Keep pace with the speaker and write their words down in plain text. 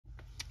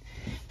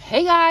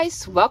Hey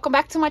guys, welcome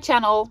back to my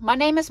channel. My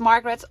name is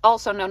Margaret,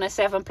 also known as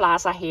 7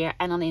 Plaza here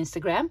and on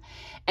Instagram.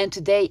 And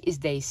today is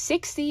day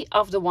 60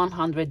 of the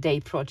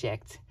 100-day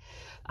project.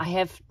 I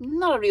have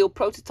not a real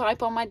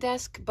prototype on my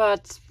desk,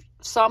 but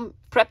some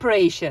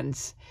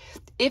preparations.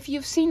 If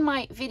you've seen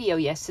my video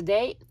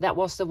yesterday, that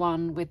was the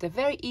one with the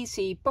very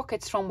easy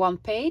pockets from one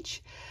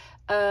page.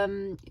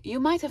 You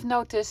might have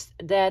noticed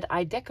that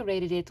I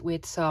decorated it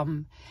with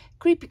some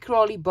creepy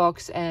crawly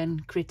bugs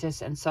and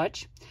critters and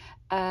such.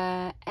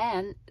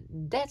 And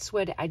that's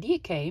where the idea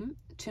came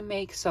to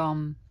make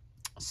some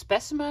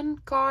specimen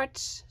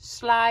cards,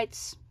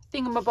 slides,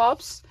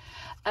 thingamabobs.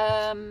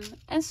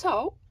 And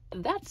so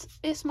that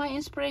is my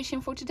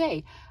inspiration for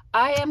today.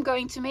 I am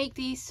going to make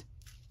these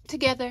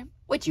together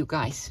with you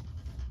guys.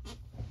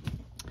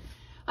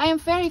 I am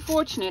very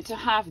fortunate to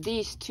have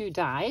these two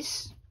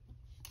dies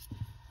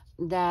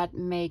that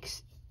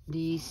makes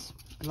these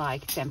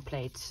like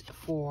templates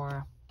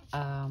for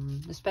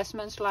the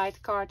specimen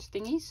slide card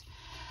thingies.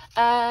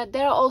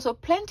 There are also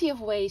plenty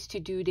of ways to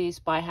do this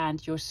by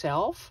hand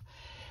yourself.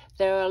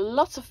 There are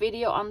lots of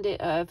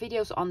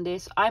videos on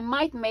this. I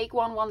might make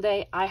one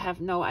day, I have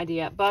no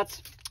idea,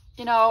 but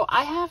you know,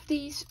 I have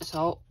these,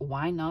 so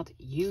why not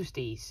use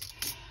these?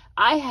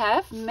 I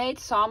have made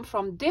some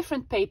from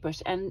different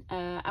papers, and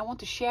I want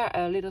to share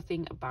a little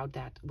thing about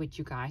that with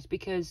you guys,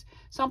 because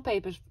some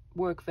papers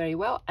work very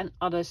well and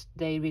others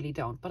they really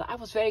don't. But I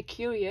was very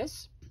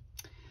curious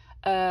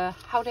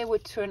how they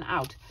would turn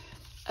out.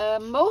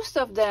 Most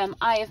of them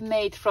I have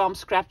made from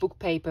scrapbook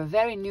paper,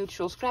 very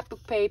neutral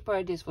scrapbook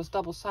paper. This was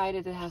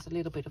double-sided. It has a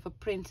little bit of a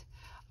print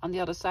on the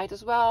other side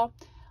as well.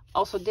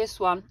 Also this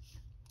one,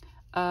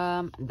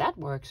 that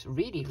works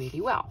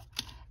really well.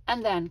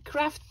 And then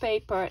craft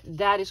paper,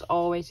 that is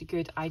always a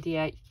good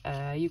idea.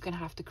 You can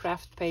have the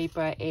craft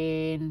paper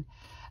in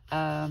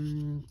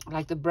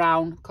like the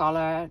brown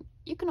color.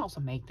 You can also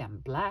make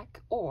them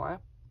black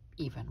or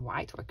even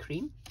white or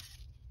cream.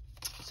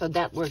 So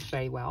that works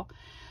very well.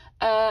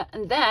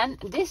 And then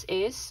this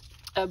is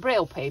a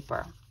braille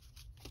paper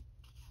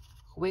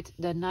with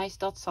the nice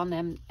dots on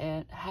them.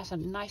 It has a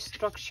nice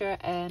structure,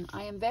 and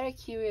I am very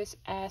curious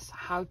as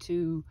how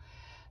to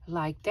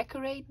like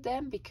decorate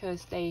them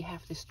because they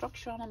have this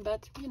structure on them,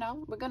 but you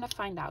know, we're gonna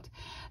find out.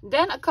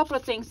 Then a couple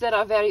of things that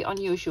are very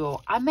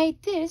unusual. I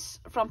made this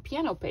from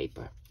piano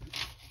paper.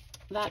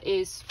 That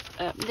is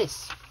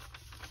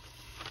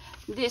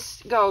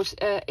this goes,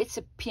 it's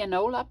a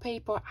pianola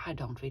paper. I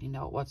don't really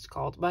know what it's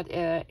called, but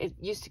it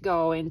used to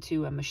go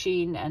into a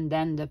machine and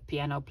then the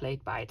piano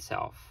played by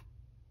itself,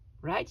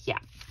 right? Yeah,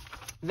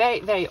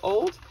 very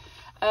old.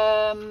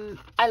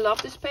 I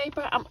love this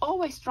paper. I'm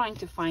always trying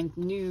to find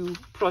new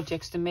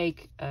projects to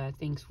make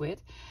things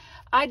with.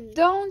 I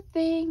don't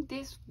think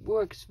this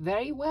works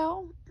very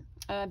well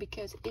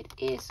because it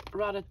is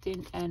rather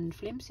thin and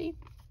flimsy,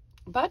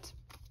 but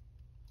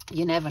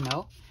you never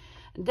know.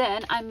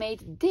 Then I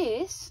made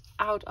this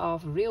out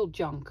of real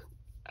junk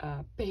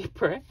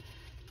paper.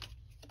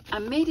 I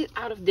made it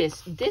out of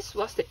this. This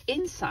was the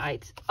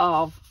inside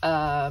of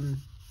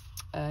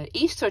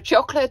Easter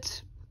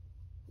chocolate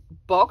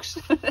box.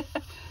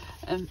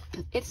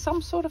 It's some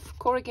sort of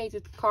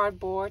corrugated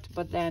cardboard,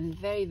 but then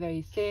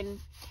very thin.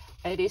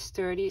 It is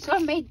sturdy. So I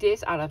made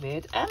this out of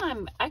it, and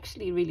I'm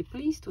actually really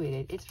pleased with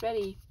it. It's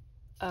very,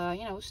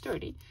 you know,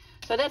 sturdy.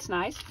 So that's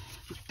nice.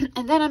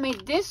 And then I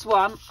made this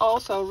one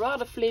also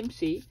rather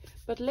flimsy,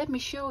 but let me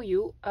show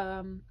you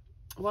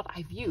what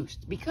I've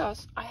used,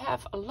 because I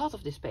have a lot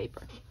of this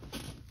paper.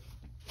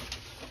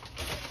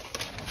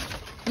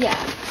 Yeah,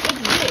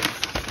 it's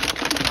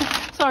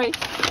this. Sorry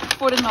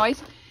for the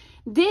noise.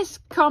 This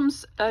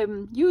comes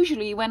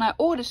usually when I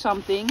order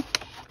something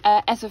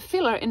as a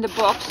filler in the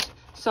box,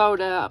 so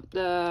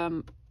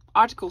the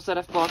articles that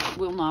I've bought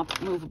will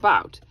not move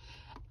about.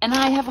 And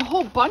I have a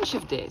whole bunch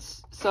of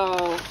this,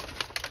 so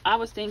I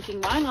was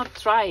thinking, why not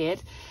try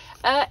it?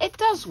 It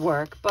does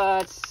work,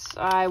 but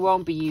I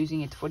won't be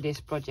using it for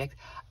this project.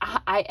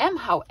 I am,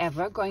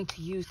 however, going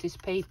to use this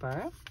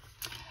paper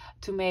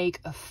to make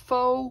a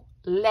faux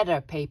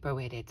leather paper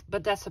with it,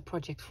 but that's a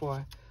project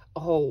for a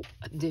whole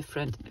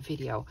different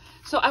video.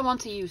 So I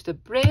want to use the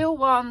braille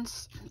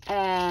ones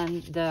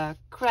and the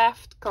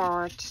craft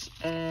cards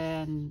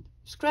and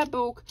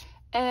scrapbook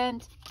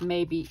and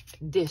maybe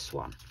this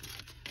one.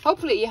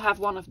 Hopefully you have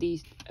one of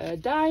these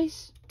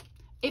dies.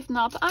 If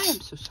not, I am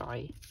so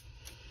sorry.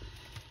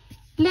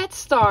 Let's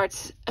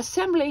start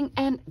assembling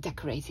and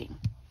decorating.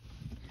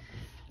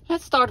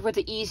 Let's start with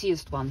the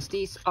easiest ones.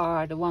 These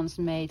are the ones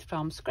made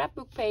from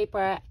scrapbook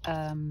paper,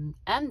 and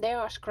there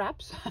are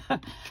scraps.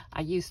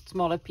 I used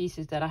smaller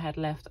pieces that I had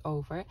left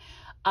over.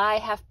 I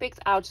have picked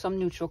out some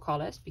neutral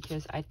colors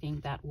because I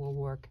think that will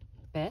work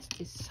best.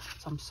 This is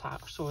some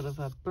sort of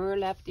a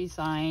burlap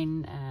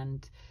design,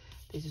 and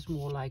this is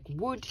more like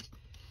wood.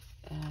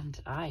 And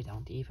I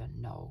don't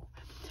even know.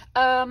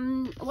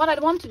 What I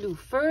want to do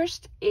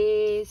first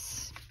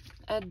is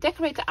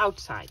decorate the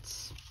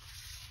outsides.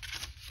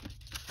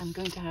 I'm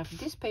going to have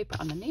this paper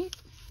underneath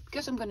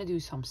because I'm going to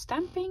do some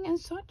stamping and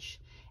such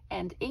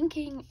and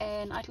inking,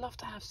 and I'd love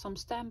to have some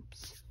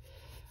stamps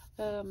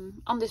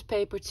on this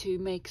paper to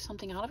make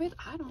something out of it.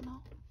 I don't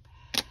know.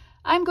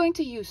 I'm going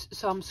to use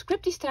some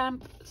scripty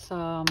stamp,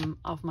 some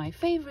of my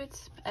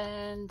favorites,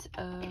 and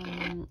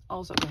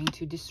also going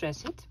to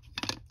distress it.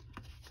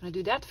 I'm going to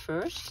do that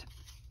first,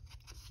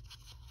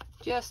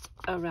 just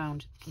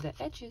around the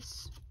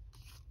edges.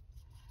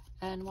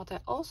 And what I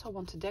also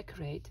want to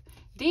decorate,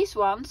 these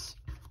ones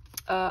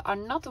are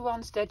not the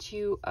ones that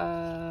you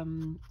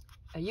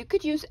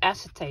could use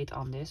acetate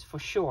on this for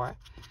sure,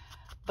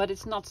 but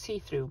it's not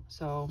see-through,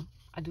 so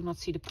I do not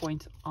see the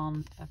point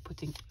on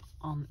putting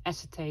on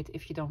acetate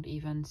if you don't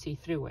even see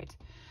through it.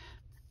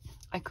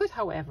 I could,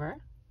 however,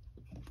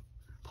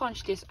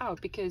 punch this out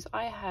because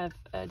I have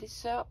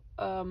this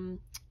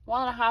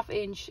 1.5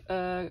 inch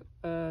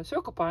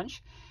circle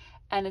punch,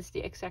 and it's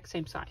the exact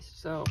same size.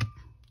 So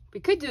we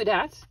could do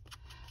that,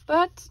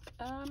 but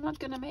I'm not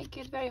gonna make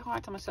it very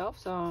hard on myself.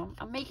 So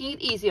I'm making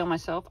it easy on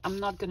myself. I'm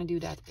not gonna do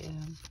that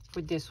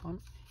with this one.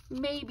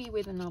 Maybe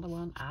with another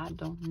one. I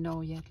don't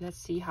know yet. Let's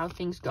see how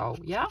things go.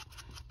 Yeah,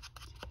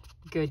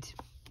 good.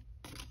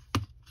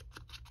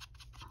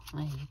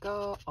 There you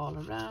go, all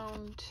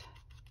around.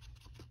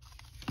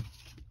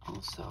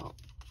 Also,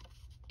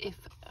 if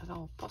at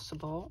all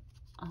possible,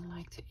 I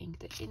like to ink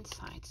the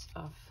insides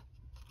of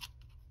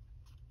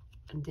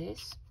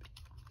this,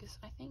 because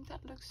I think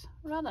that looks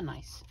rather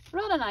nice.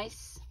 Rather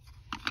nice.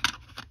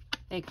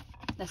 There you go.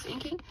 That's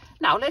inking.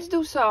 Now let's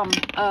do some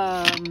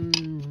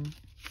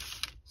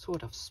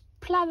sort of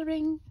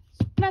splattering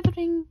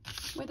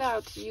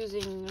without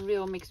using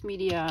real mixed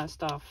media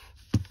stuff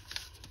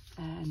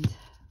and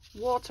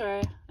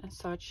water and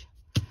such.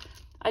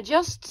 I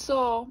just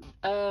saw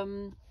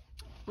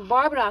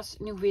Barbara's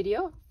new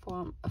video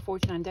from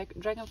 49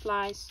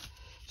 Dragonflies.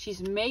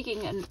 She's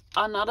making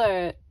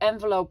another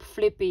envelope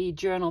flippy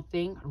journal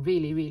thing.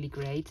 Really, really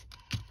great.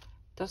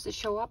 Does this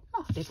show up?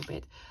 Oh, a little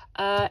bit.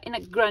 In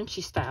a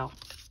grungy style.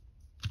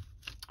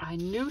 I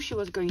knew she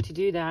was going to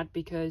do that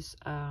because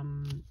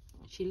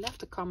she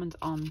left a comment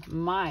on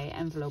my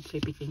envelope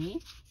flippy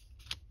thingy.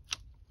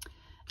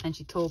 And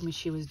she told me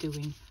she was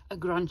doing a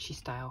grungy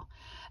style.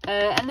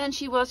 And then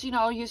she was, you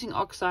know, using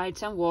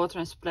oxides and water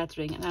and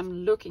splattering. And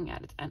I'm looking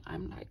at it and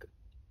I'm like,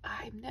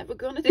 I'm never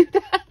gonna do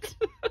that.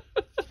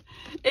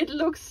 It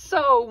looks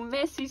so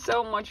messy,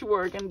 so much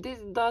work. And this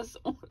does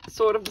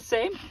sort of the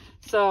same.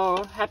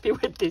 So happy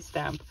with this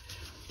stamp.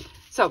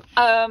 So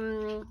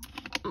I'm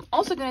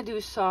also gonna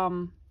do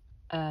some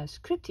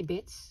scripty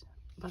bits,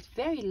 but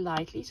very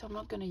lightly. So I'm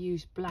not gonna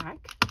use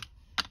black.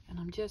 And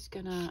I'm just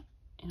gonna,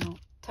 you know,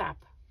 tap.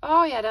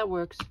 Oh yeah, that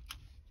works.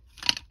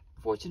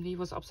 Fortunately, it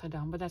was upside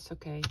down, but that's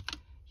okay.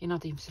 You're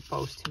not even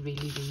supposed to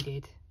really read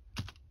it.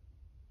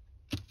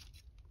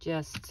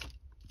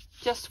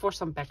 Just for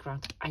some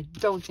background. I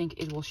don't think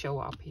it will show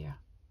up here.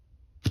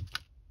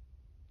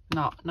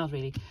 No, not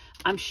really.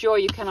 I'm sure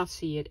you cannot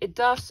see it. It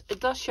does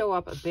show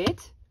up a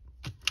bit,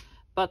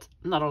 but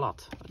not a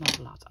lot. Not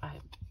a lot. I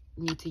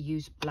need to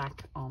use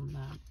black on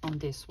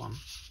this one.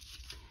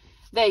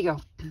 There you go.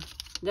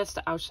 That's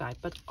the outside,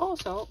 but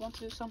also I want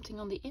to do something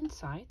on the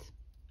inside,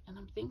 and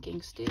I'm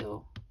thinking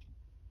still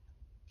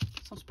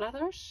some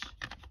splatters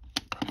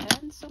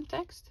and some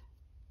text.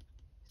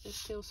 Is there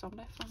still some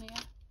left on here?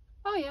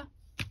 Oh yeah,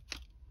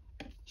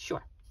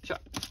 sure.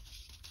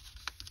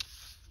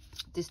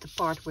 This is the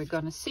part we're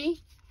gonna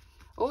see.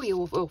 Oh, you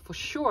will for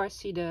sure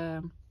see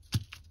the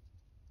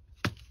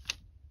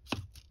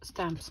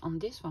stamps on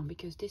this one,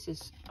 because this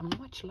is a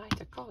much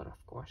lighter color,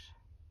 of course.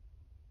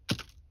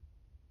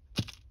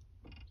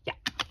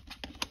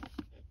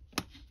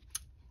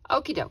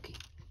 Okie dokie.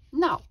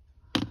 Now,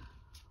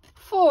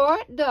 for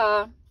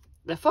the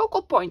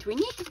focal point, we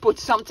need to put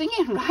something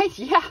in, right?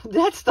 Yeah,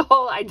 that's the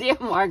whole idea,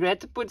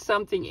 Margaret, to put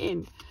something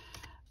in.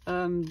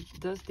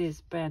 Does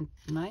this bend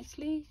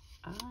nicely?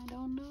 I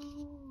don't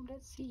know.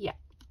 Let's see. Yeah.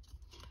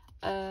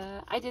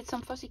 I did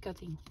some fussy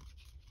cutting.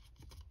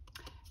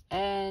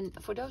 And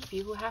for those of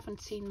you who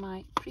haven't seen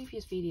my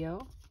previous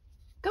video,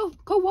 go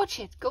watch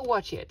it. Go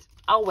watch it.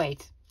 I'll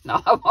wait.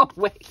 No, I won't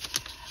wait.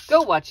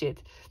 Go watch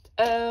it.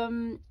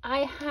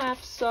 I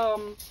have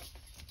some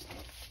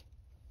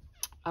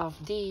of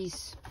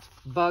these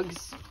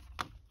bugs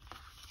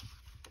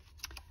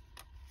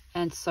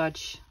and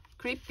such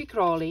creepy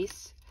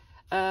crawlies,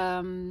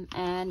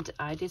 and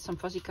I did some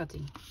fuzzy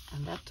cutting,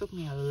 and that took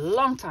me a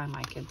long time,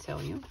 I can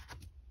tell you.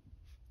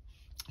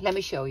 Let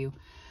me show you.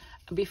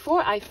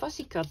 Before I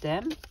fussy cut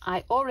them,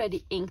 I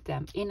already inked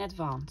them in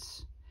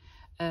advance,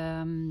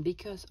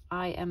 because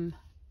I am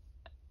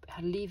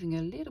leaving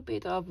a little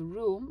bit of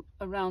room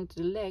around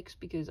the legs,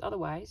 because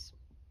otherwise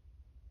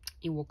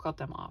you will cut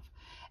them off,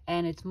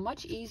 and it's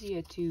much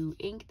easier to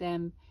ink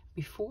them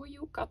before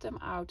you cut them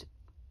out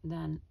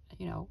than,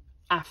 you know,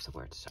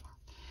 afterwards. So,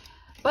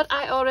 but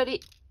I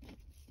already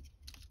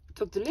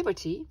took the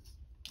liberty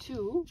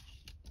to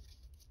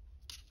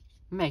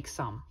make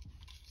some,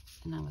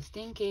 and I was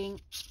thinking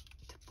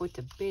to put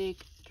the big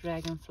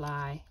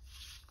dragonfly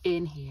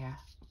in here.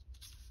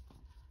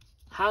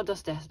 How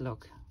does that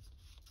look?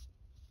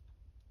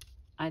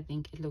 I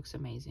think it looks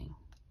amazing.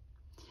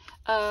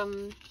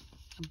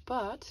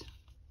 But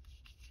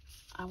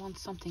I want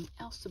something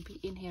else to be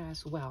in here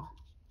as well,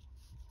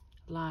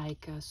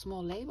 like a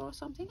small label or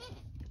something.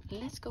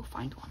 Let's go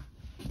find one.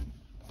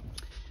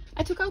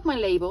 I took out my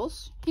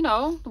labels, you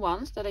know, the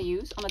ones that I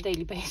use on a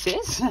daily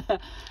basis.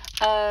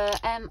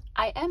 And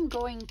I am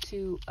going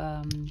to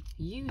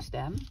use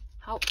them.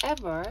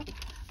 However,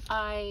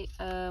 I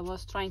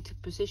was trying to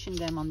position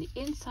them on the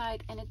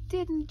inside and it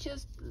didn't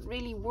just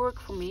really work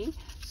for me.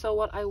 So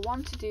what I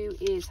want to do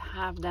is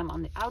have them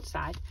on the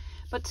outside,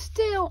 but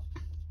still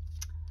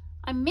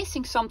I'm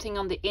missing something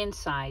on the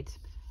inside.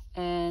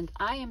 And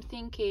I am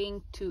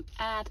thinking to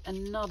add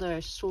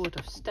another sort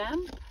of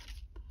stamp,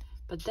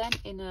 but then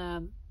in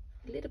a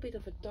little bit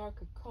of a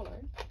darker color,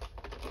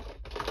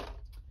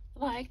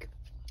 like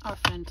our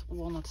friend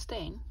Walnut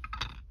Stain,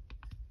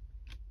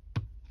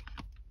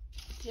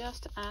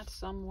 just to add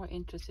some more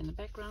interest in the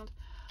background.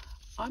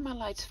 Are my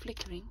lights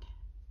flickering?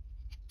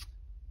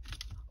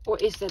 Or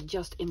is that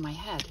just in my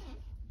head?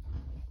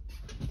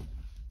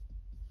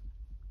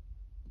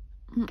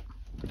 A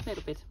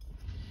little bit.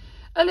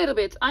 A little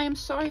bit. I am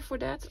sorry for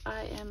that.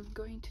 I am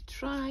going to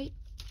try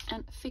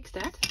and fix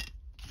that.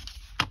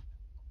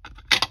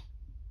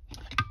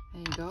 There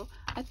you go.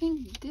 I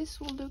think this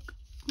will look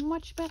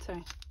much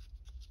better.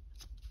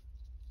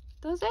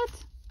 Does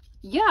it?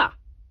 Yeah.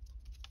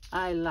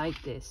 I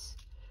like this.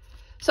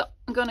 So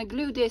I'm gonna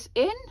glue this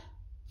in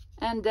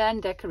and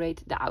then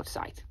decorate the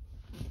outside.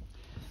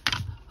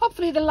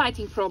 Hopefully the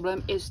lighting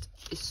problem is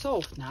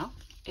solved now.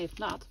 If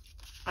not,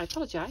 I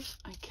apologize.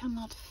 I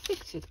cannot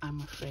fix it,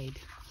 I'm afraid.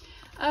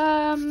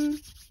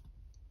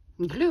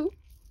 Glue.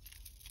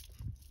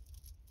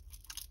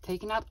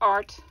 Taking out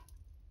art.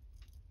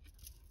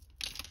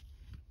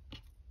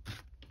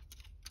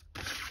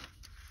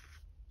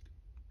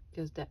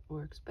 Because that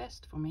works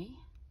best for me.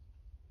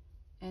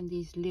 And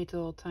these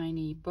little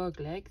tiny bug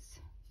legs.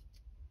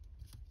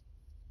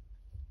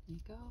 There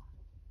you go.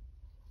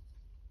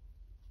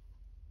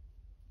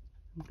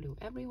 Glue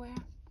everywhere.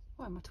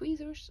 Oh, my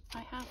tweezers. I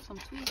have some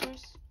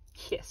tweezers.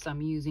 Yes,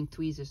 I'm using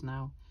tweezers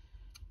now.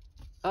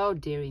 Oh,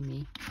 dearie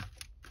me.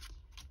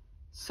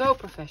 So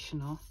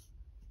professional.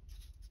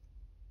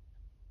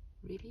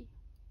 Really?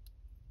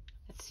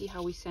 Let's see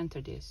how we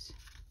center this.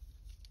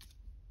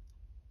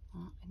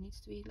 Oh, it needs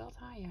to be a lot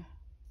higher.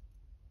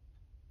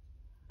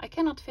 I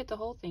cannot fit the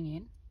whole thing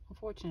in,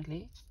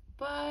 unfortunately,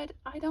 but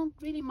I don't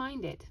really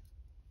mind it.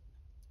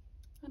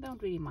 I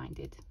don't really mind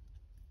it.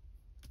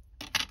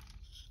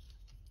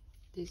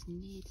 This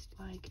needs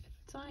like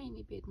a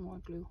tiny bit more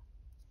glue.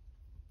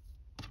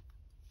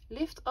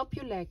 Lift up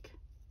your leg,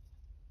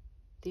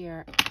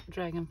 dear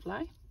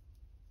dragonfly.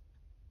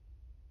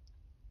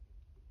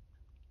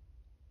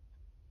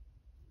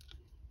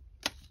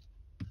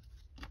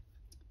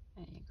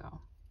 There you go.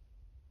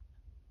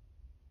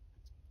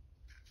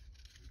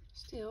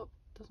 Still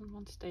doesn't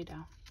want to stay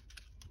down.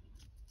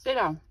 Stay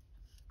down.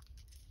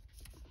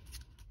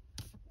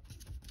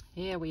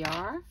 Here we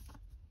are.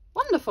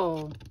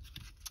 Wonderful.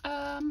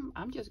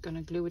 I'm just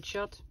gonna glue it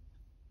shut.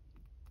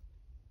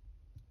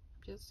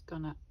 Just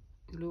gonna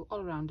glue all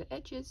around the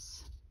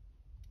edges.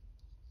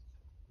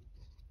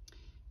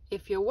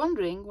 If you're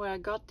wondering where I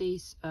got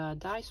these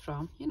dies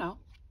from, you know,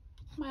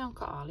 my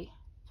Uncle Ali.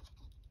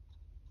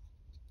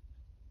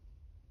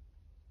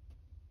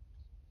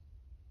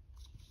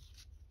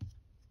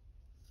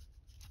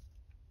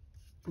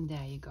 And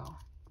there you go.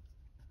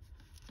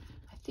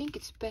 I think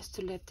it's best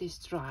to let this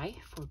dry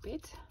for a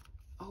bit.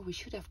 Oh, we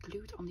should have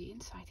glued on the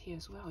inside here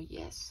as well.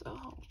 Yes.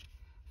 Oh,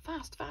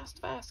 fast,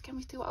 fast, fast. Can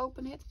we still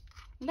open it?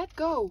 Let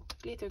go.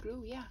 Glitter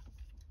glue, yeah.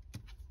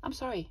 I'm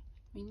sorry.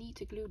 We need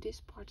to glue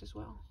this part as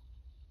well.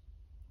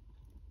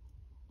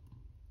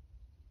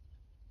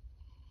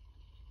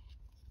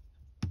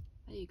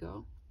 There you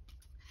go.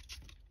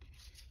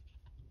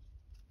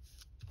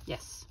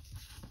 Yes.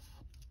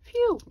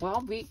 Phew.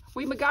 Well, we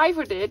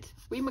MacGyvered it.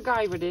 We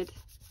MacGyvered it.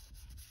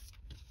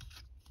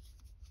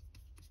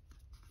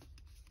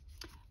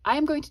 I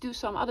am going to do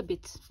some other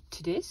bits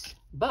to this,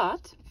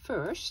 but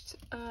first,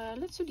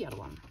 let's do the other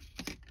one.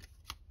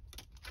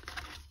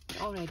 We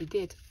already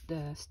did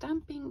the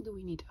stamping. Do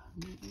we need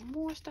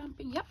more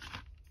stamping? Yep.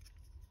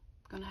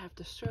 I'm gonna have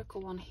the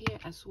circle one here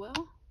as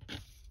well,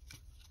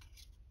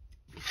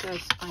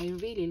 because I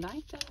really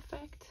like that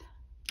effect.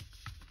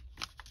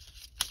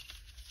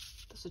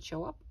 Does it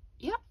show up?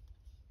 Yeah,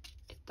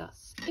 it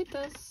does. It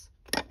does.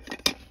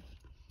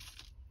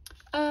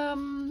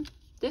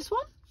 This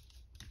one?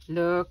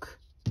 Look.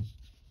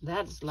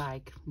 That's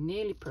like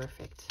nearly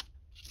perfect,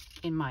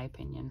 in my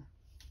opinion.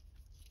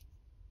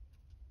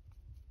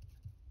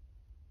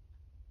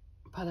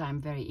 But I'm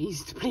very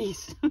easy to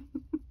please.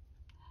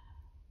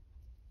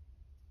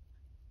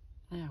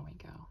 There we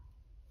go.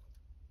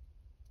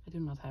 I do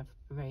not have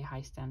very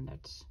high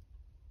standards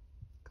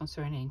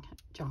concerning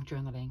junk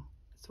journaling.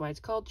 That's why it's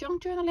called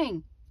junk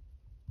journaling.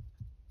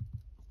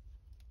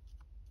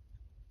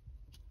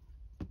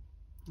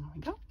 There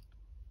we go.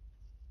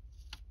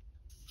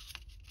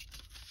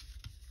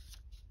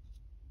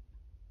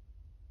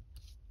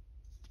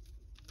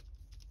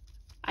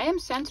 I am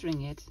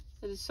centering it.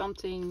 It is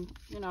something,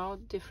 you know,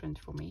 different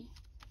for me.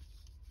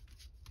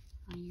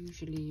 I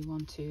usually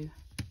want to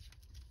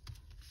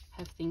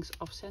have things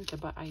off center,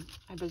 but I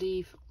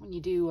believe when you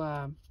do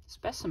a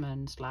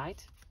specimen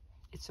slide,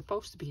 it's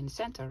supposed to be in the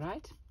center,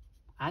 right?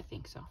 I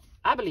think so.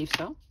 I believe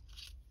so.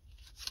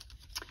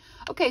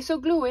 Okay, so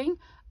gluing.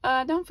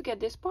 Don't forget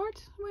this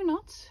part. We're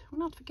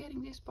not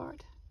forgetting this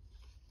part.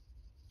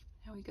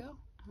 There we go.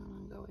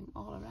 I'm going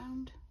all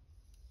around.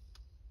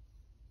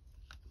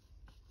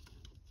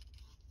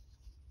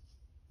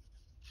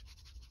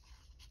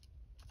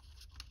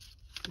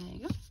 There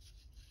you go.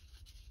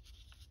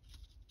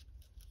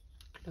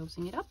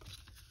 Closing it up.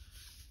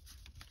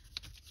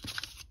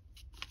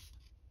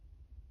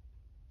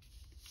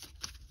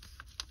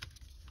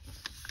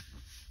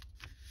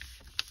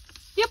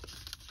 Yep.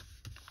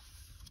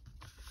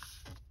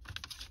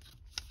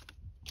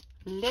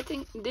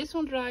 Letting this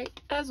one dry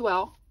as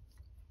well.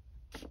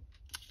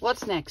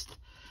 What's next?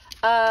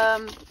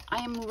 I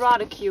am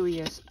rather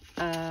curious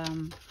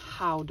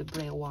how the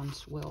Braille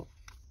ones will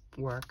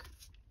work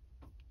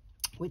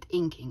with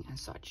inking and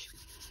such.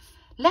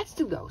 Let's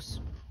do those.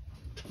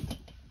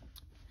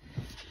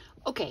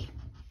 Okay,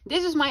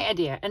 this is my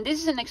idea, and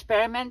this is an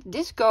experiment.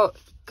 This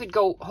could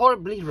go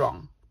horribly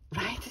wrong,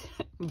 right?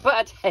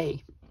 But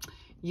hey,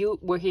 you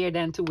were here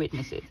then to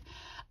witness it.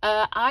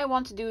 I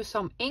want to do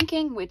some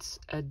inking with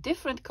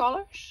different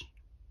colors.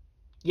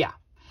 Yeah,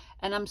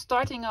 and I'm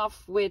starting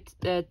off with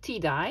the tea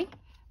dye,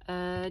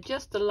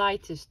 just the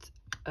lightest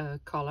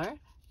color,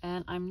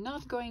 and I'm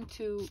not going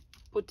to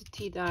put the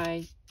tea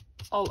dye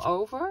all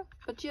over,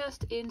 but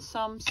just in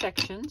some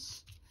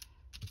sections.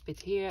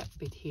 Bit here,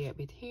 bit here,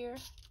 bit here.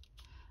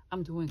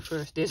 I'm doing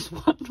first this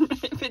one.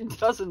 If it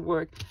doesn't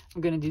work,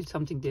 I'm gonna do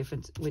something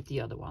different with the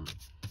other one.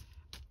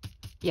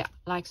 Yeah,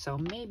 like so.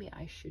 Maybe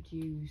I should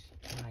use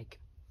like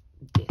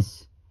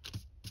this.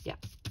 Yeah,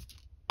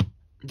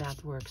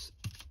 that works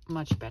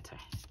much better.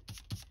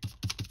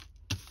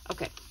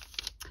 Okay,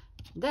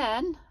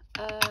 then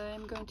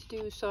I'm going to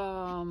do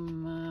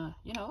some,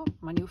 you know,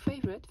 my new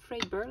favorite,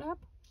 frayed burlap.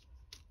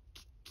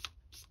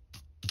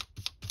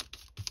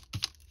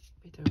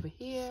 Bit over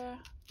here.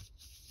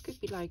 Could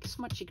be like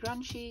smudgy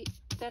grungy.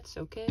 That's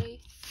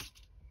okay.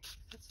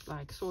 That's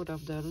like sort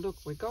of the look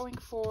we're going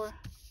for.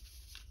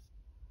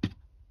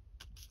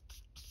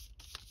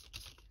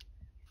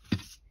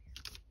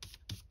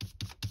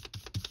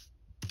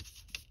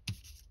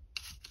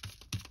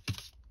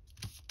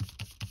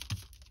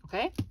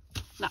 Okay,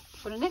 now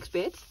for the next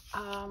bit,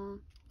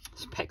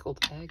 speckled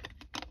egg.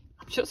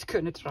 I'm just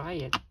gonna try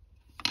it.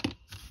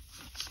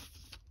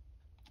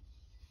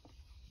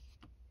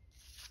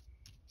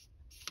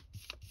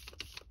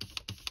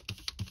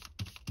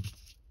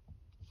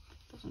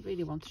 Doesn't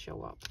really want to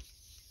show up.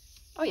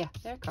 Oh yeah,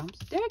 there it comes.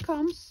 There it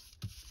comes.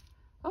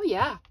 Oh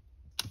yeah.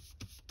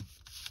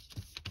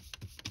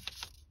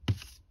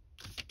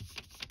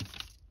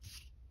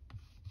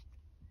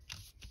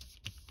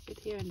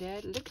 Here and there.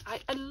 Look,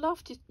 I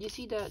love to, you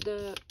see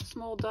the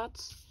small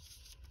dots,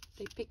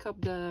 they pick up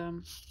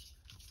the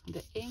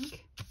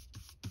ink.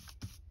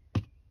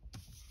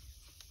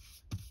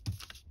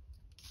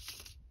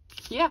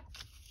 Yeah,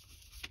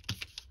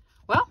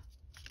 well,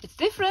 it's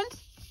different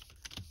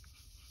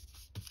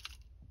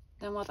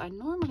than what I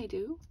normally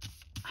do.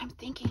 I'm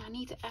thinking I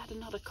need to add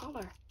another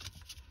color,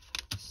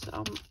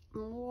 some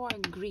more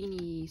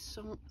greeny,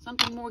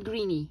 something more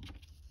greeny.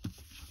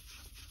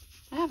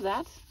 I have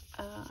that.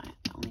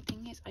 The only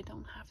thing is I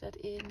don't have that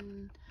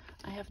in,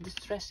 I have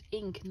distress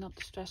ink, not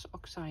distress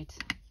oxide.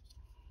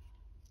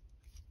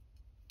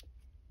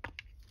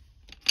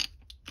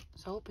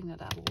 So hoping that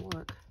that will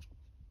work.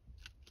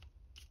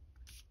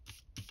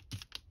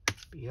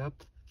 Yep.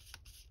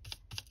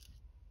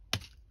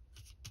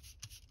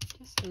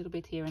 Just a little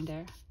bit here and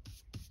there.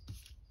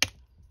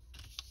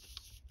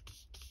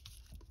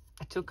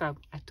 I took out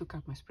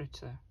my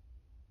spritzer.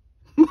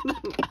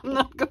 I'm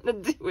not gonna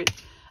do it.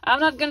 I'm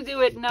not gonna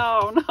do it.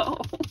 No.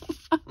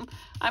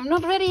 I'm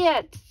not ready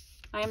yet.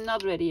 I am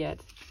not ready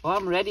yet. Well,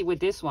 I'm ready with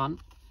this one.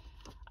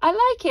 I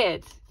like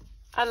it.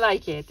 I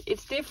like it.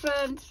 It's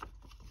different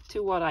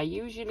to what I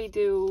usually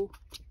do.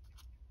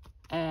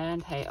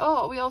 And hey,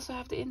 oh, we also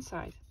have the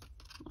inside.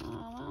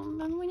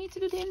 Then we need to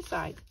do the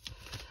inside.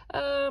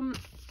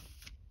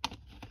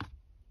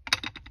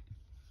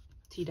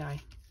 Tea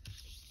dye.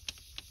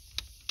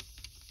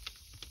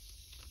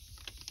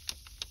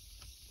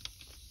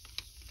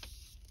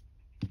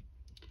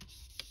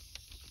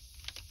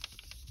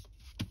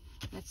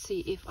 Let's see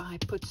if I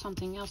put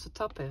something else on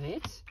top of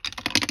it,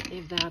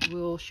 if that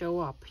will show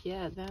up.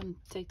 Yeah, then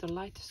take the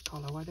lightest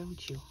color, why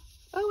don't you?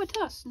 Oh, it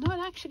does. No, it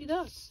actually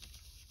does.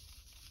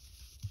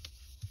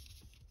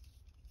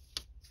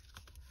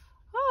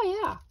 Oh,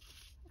 yeah.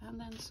 And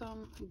then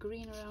some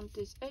green around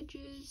these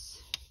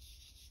edges.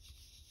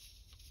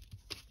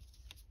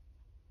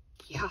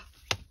 Yeah.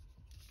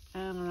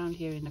 And around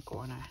here in the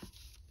corner.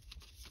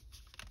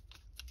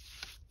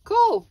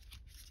 Cool.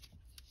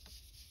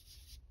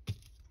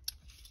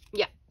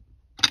 Yeah.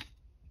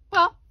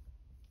 Well,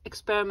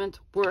 experiment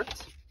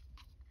worked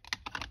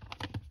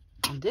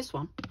on this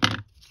one.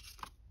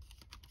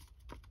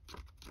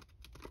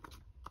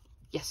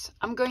 Yes,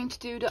 I'm going to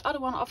do the other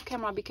one off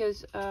camera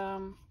because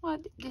well,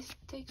 this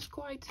takes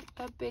quite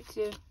a bit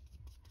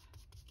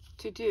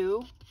to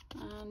do,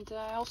 and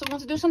I also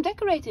want to do some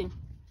decorating.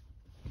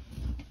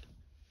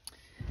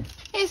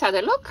 Here's how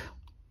they look.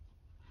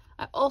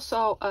 I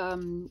also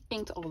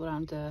inked all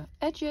around the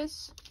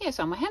edges. Here's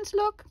how my hands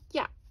look.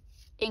 Yeah,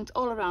 inked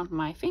all around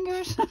my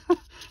fingers.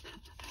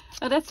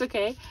 Oh, that's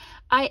okay.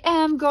 I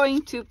am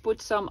going to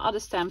put some other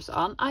stamps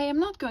on. I am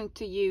not going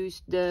to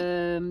use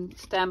the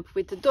stamp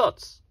with the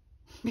dots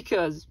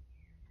because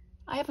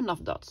I have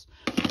enough dots.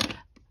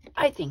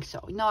 I think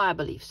so. No, I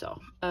believe so.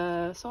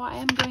 So I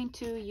am going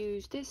to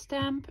use this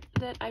stamp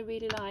that I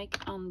really like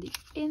on the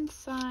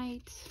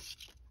inside.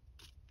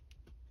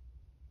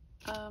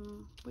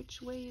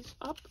 Which way is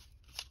up?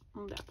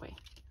 That way.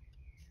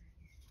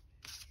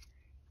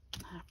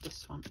 I have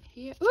this one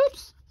here.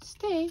 Oops!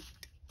 Stay.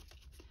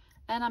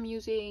 And I'm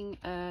using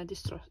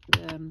this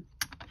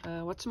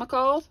what's it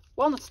called?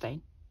 Walnut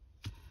stain.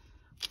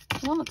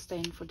 Walnut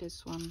stain for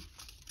this one.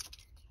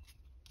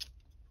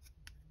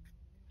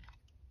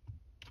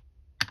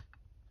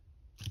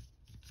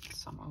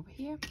 Some over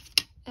here.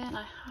 And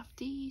I have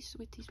these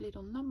with these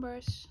little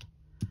numbers.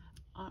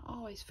 I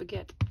always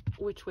forget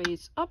which way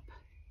is up.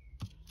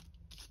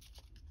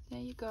 There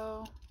you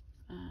go.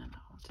 And I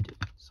want to do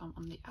some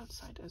on the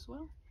outside as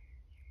well.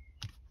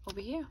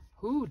 Over here.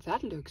 Ooh,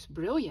 that looks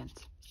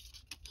brilliant.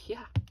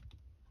 Yeah.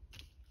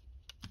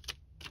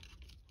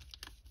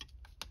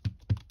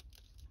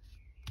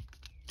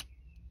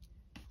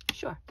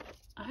 Sure.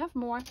 I have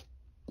more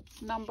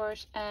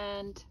numbers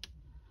and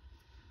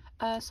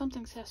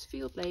something says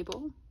field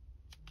label.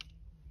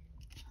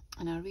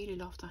 And I really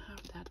love to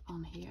have that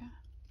on here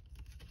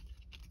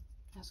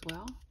as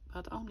well,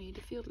 but only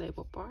the field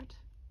label part.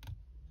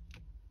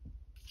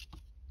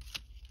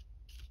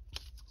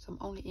 So I'm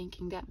only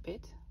inking that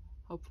bit.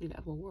 Hopefully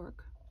that will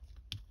work.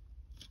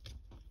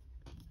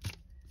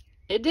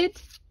 It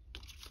did.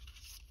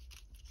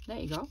 There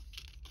you go.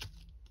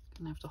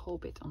 Can have the whole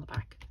bit on the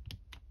back.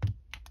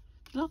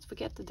 Do not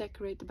forget to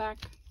decorate the back.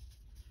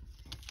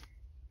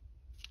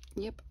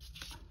 Yep.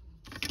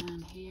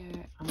 And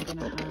here I'm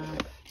gonna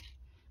have.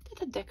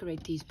 Did I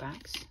decorate these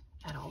backs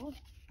at all?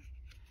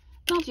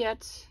 Not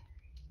yet,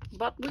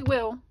 but we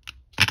will.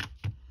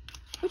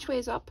 Which way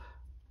is up?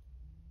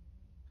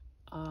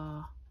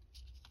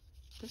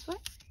 This way?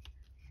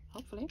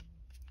 Hopefully.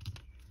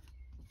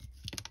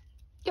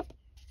 Yep.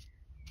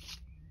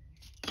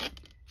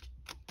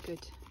 Good.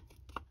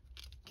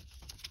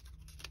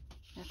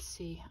 Let's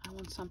see. I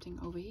want something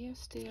over here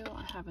still.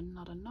 I have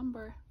another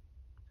number.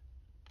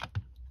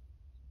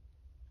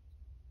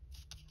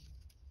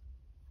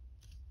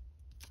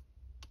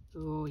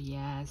 Oh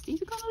yes,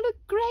 these are gonna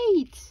look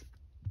great.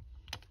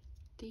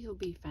 These will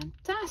be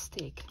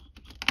fantastic.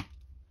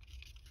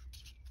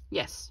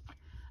 Yes.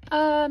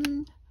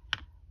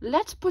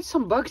 Let's put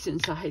some bugs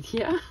inside,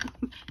 yeah?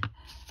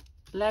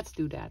 Let's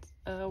do that.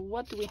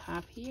 What do we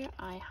have here?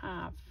 I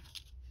have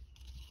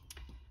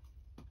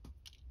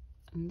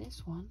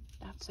this one.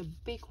 That's a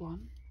big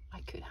one. I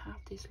could have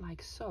this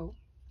like so.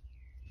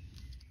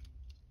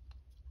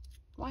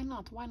 Why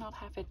not? Why not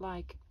have it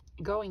like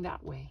going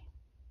that way?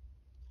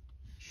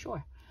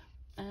 Sure.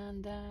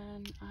 And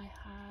then I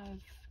have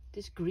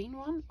this green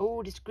one.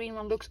 Oh, this green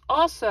one looks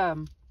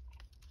awesome.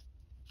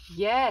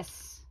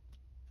 Yes.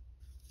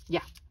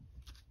 Yeah.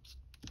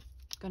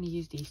 Gonna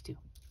use these two.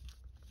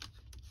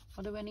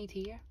 What do I need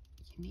here?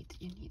 You need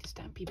a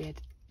stampy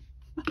bit.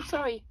 I'm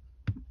sorry.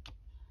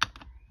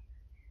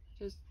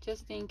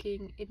 Just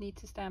thinking it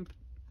needs a stamp.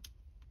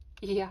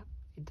 Yeah,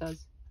 it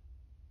does.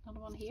 Another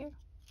one here?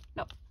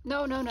 No.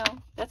 No, no, no.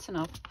 That's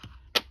enough.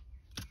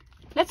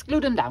 Let's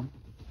glue them down.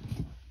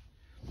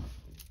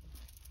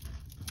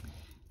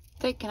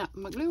 Taking up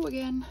my glue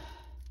again.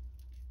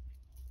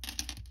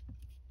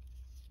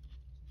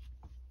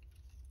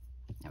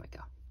 There we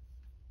go.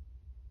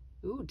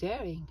 Ooh,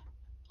 daring.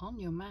 On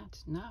your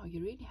mat. Now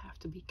you really have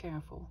to be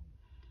careful.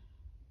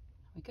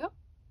 There we go.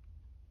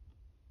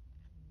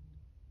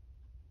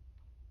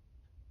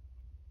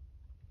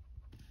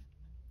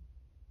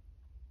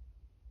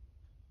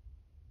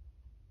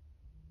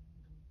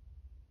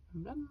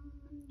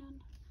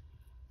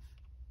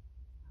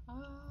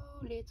 Oh,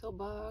 little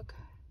bug.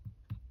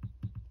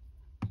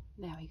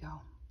 There we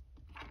go.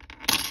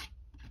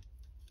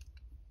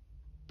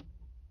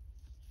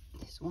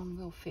 This one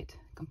will fit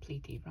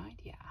completely, right?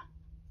 Yeah.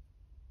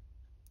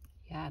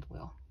 Yeah, it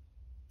will.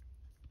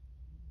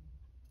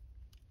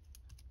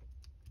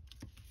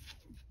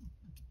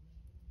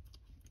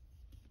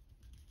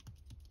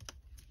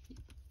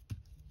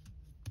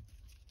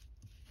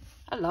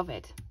 I love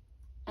it.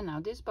 And now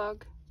this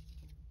bug.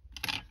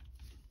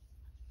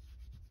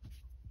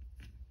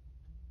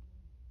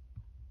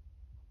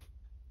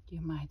 You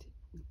might,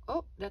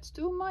 oh, that's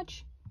too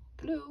much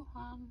glue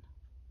on.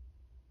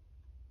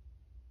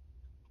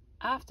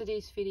 After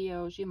these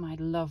videos, you might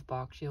love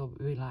bugs. You'll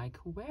be like,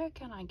 where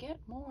can I get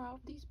more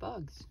of these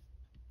bugs?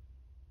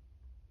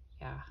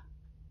 Yeah.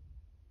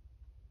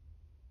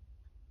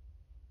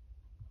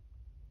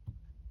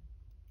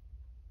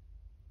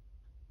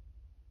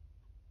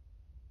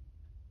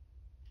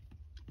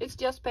 It's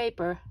just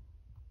paper.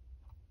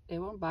 They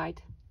won't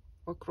bite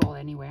or crawl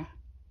anywhere.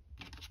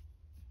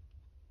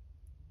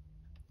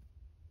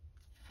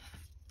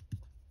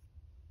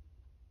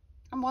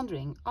 I'm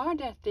wondering, are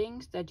there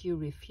things that you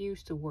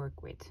refuse to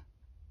work with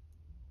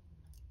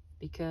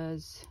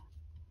because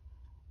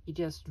you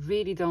just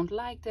really don't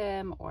like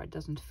them, or it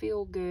doesn't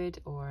feel good,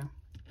 or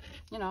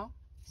you know,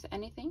 is there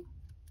anything?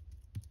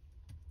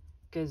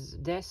 Because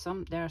there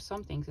are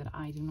some things that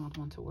I do not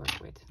want to work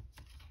with.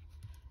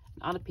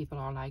 And other people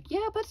are like,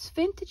 yeah, but it's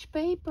vintage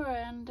paper,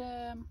 and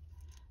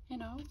you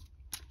know,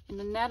 in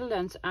the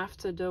Netherlands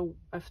after the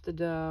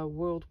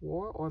World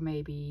War, or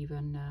maybe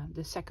even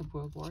the Second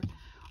World War,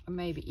 or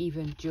maybe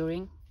even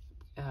during.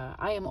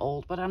 I am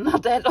old, but I'm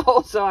not that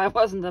old, so I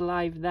wasn't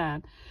alive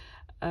then.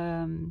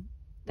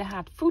 They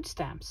had food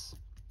stamps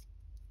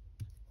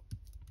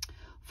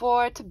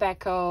for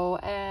tobacco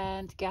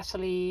and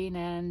gasoline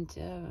and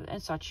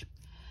such.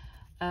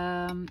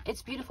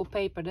 It's beautiful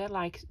paper. They're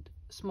like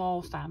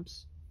small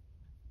stamps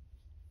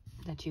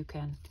that you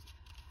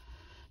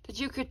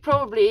could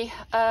probably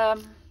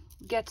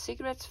get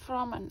cigarettes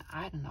from, and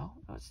I don't know.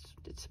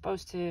 It's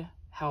supposed to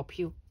help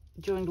you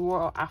during the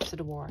war or after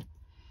the war.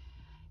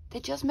 They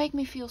just make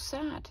me feel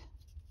sad.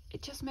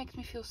 It just makes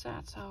me feel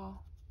sad. So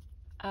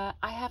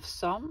I have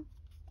some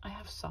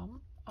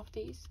of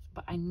these,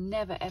 but I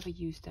never ever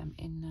use them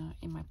in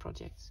my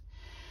projects.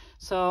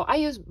 So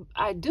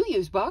I do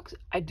use bugs.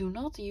 I do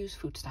not use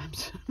food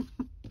stamps.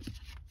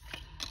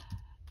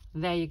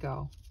 There you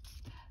go.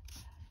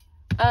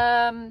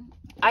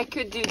 I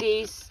could do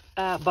these,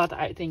 but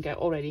I think I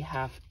already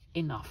have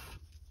enough.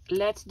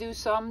 Let's do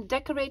some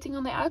decorating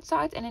on the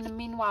outside, and in the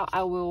meanwhile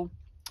I will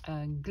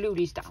glue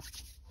these down.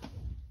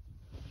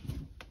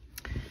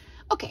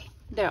 Okay,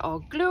 they're all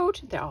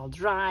glued, they're all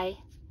dry,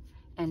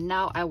 and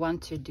now I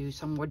want to do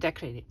some more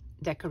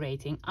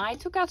decorating. I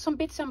took out some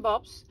bits and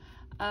bobs.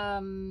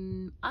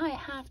 I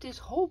have this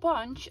whole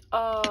bunch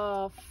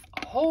of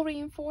hole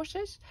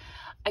reinforcers.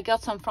 I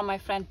got some from my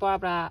friend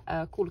Barbara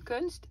Coole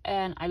Kunst,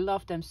 and I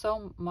love them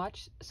so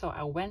much, so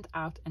I went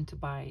out and to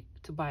buy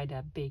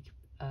that big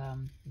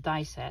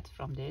die set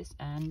from this,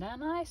 and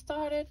then I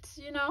started,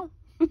 you know.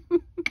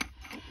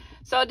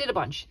 So I did a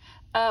bunch.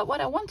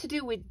 What I want to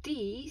do with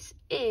these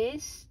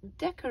is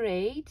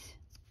decorate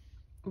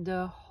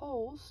the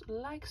holes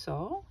like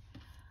so.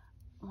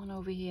 One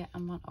over here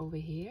and one over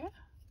here.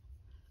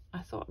 I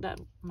thought that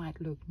might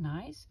look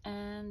nice,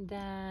 and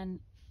then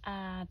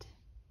add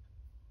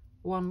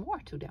one more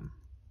to them,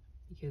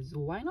 because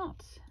why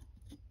not?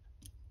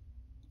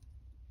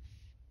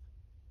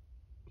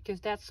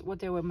 Because that's what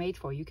they were made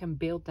for. You can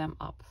build them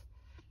up.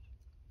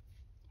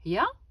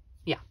 Yeah,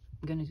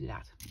 I'm gonna do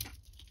that.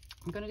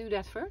 I'm gonna do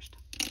that first.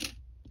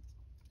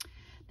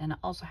 Then I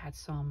also had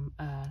some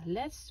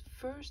let's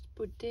first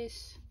put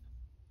this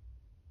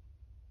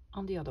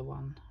on the other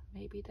one.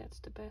 Maybe that's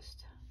the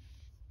best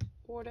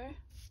order.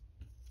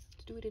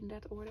 Let's do it in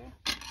that order.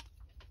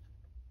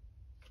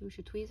 Use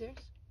your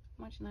tweezers,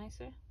 much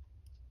nicer.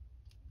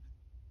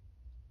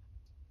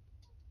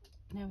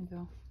 There we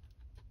go.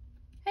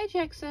 Hey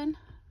Jackson.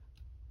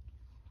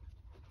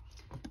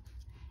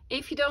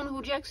 If you don't know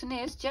who Jackson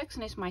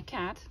is my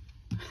cat.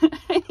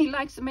 And he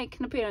likes to make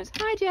an appearance.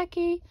 Hi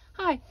Jackie.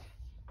 Hi.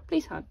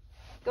 Please hug.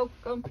 Go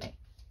and play.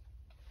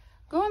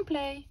 Go and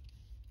play.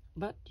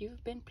 But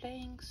you've been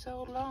playing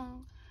so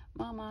long.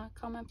 Mama,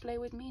 come and play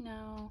with me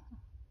now.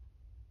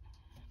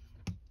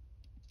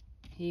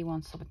 He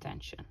wants some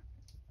attention.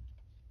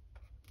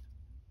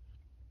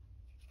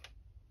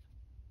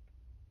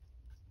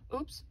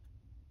 Oops.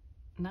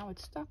 Now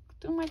it's stuck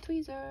to my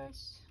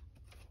tweezers.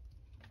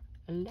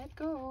 Let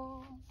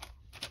go.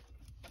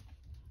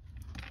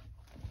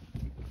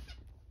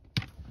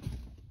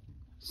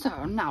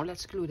 So now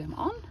let's glue them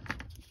on.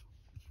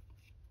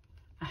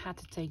 I had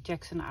to take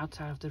Jackson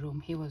outside of the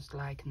room. He was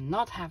like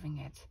not having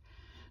it.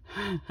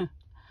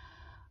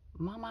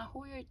 Mama,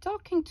 who are you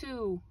talking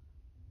to?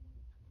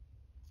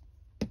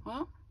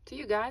 Well, to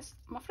you guys,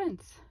 my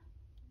friends.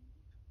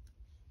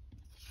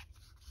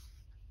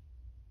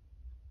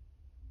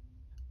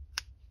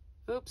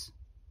 Oops.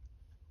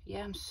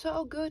 Yeah, I'm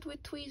so good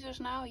with tweezers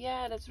now.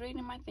 Yeah, that's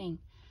really my thing.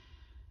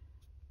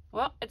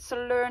 Well, it's a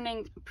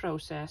learning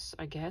process,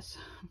 I guess.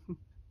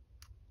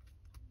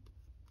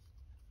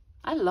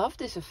 I love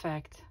this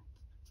effect.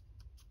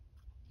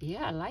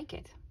 Yeah, I like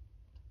it.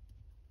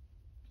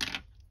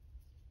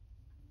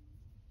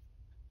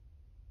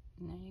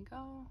 There you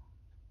go.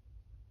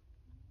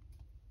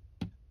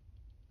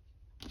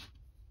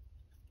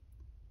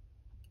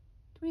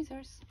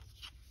 Tweezers.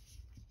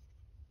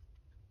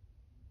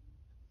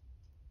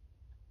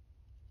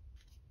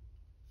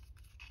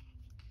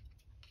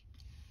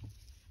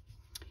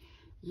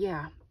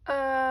 Yeah,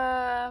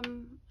 I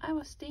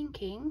was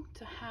thinking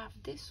to have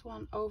this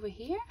one over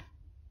here,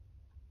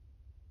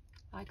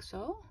 like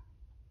so,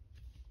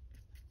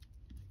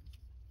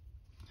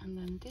 and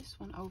then this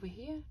one over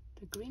here,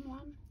 the green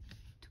one,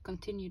 to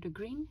continue the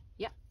green.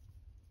 Yeah.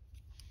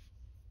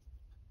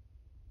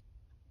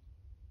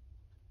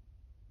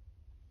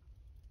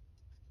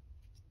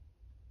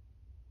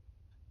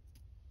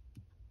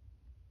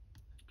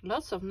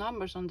 Lots of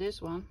numbers on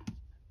this one.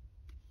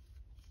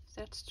 Is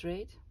that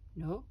straight?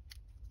 No.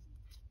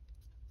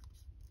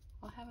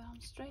 I'll have it on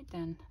straight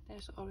then.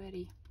 There's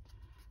already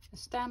a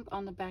stamp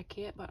on the back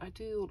here, but I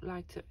do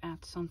like to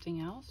add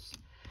something else.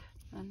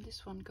 And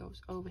this one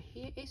goes over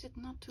here. Is it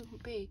not too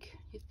big,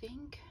 you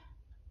think?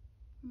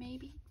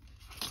 Maybe.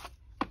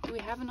 Do we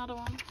have another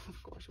one?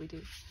 Of course we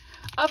do.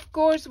 Of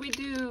course we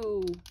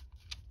do.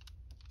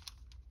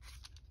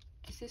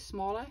 Is this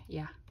smaller?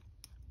 Yeah.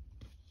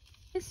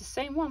 It's the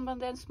same one, but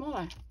then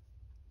smaller.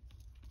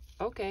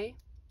 Okay.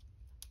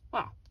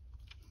 Wow.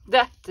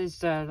 That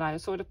is like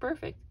sort of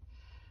perfect.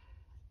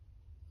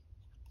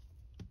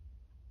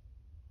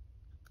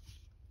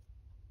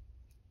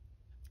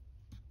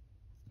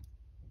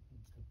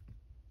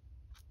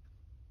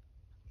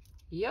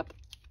 Yep.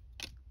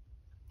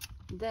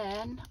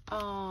 Then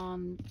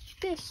on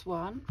this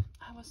one,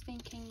 I was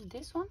thinking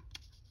this one,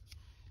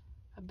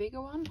 a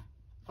bigger one.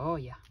 Oh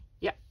yeah,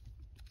 yeah,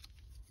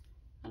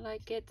 I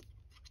like it.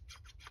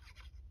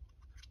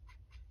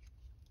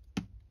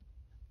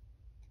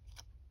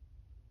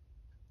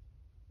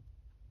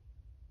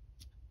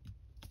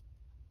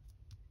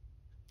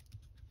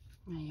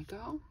 There you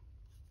go.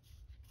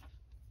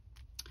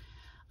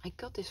 I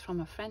got this from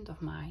a friend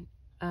of mine,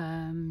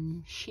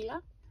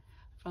 Sheila,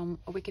 from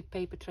A Wicked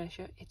Paper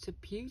Treasure. It's a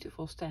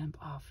beautiful stamp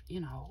of, you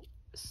know,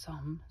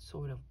 some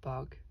sort of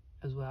bug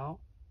as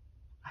well.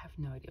 I have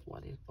no idea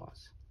what it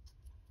was.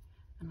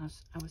 And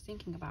I was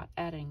thinking about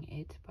adding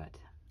it, but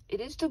it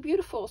is too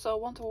beautiful, so I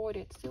want to hoard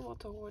it. Still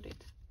want to hoard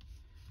it.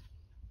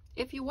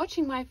 If you're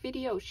watching my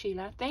video,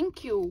 Sheila,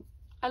 thank you.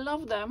 I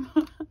love them.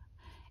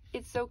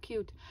 It's so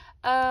cute.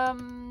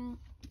 I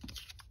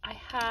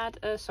had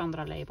a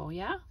Sandra label,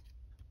 yeah?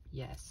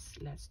 Yes,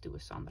 let's do a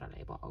Sandra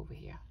label over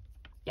here.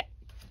 Yeah.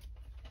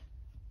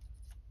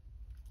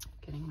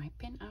 Getting my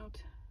pin out.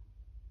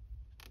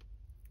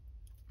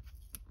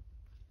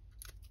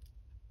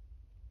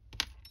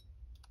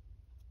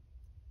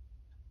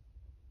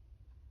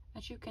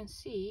 As you can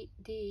see,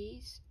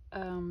 these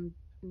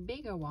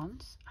bigger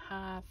ones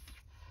have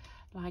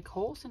like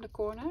holes in the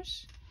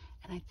corners,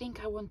 and I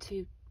think I want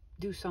to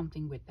do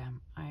something with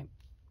them.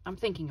 I'm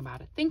thinking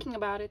about it.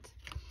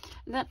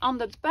 And then on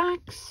the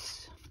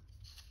backs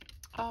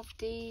of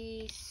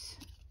these,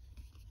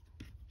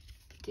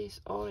 this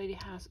already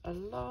has a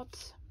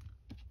lot.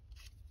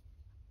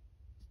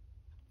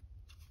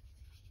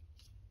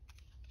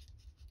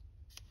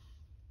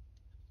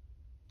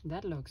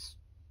 That looks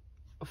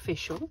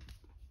official.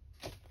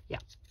 Yeah,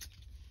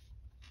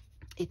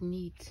 it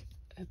needs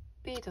a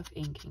bit of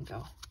inking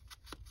though.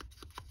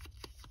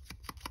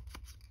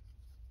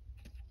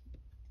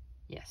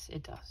 Yes,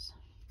 it does.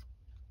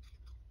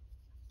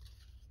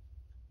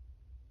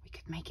 We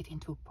could make it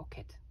into a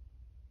pocket.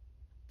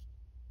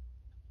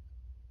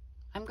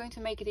 I'm going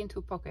to make it into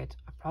a pocket.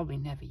 I probably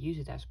never use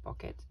it as a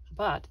pocket,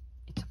 but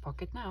it's a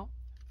pocket now.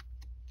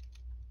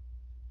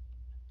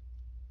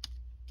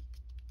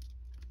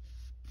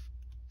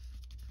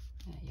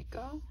 There you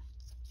go.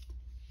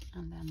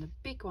 And then the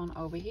big one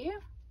over here,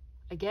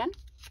 again,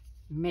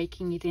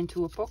 making it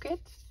into a pocket.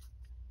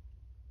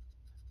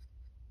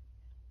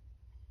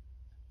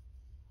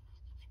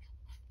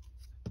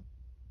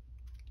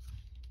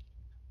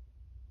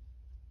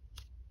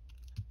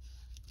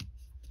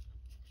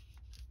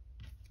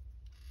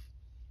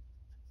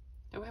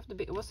 Do we have the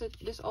big, was it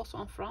this also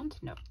on front?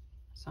 No,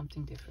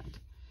 something different.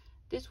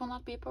 This will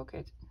not be a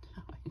pocket.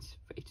 It's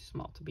way too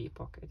small to be a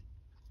pocket.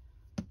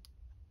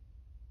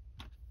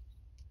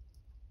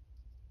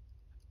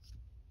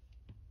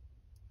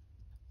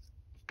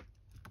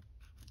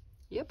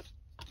 Yep,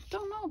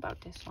 don't know about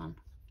this one.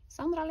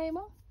 Sandra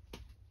label.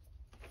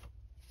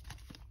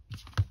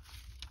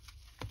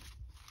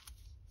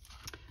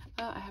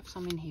 I have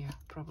some in here,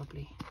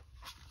 probably.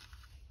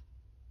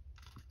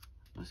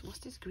 Was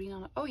this green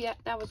on the, oh yeah,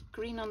 that was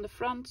green on the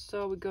front,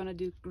 so we're gonna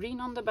do green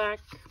on the back.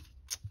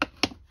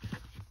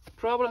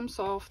 Problem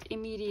solved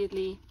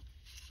immediately.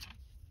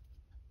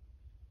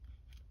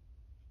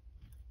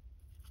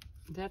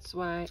 That's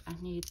why I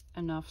need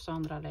enough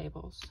Sandra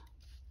labels.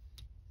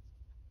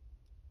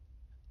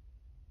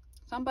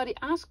 Somebody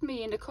asked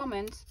me in the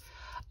comments,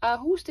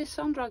 who's this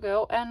Sandra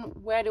girl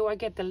and where do I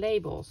get the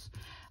labels?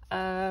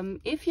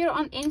 If you're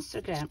on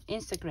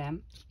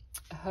Instagram,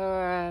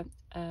 her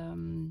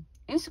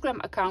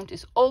Instagram account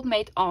is Old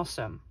Made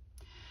Awesome.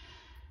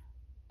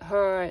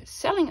 Her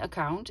selling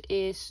account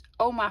is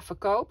Oma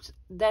Verkoopt.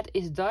 That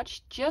is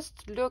Dutch.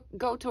 Just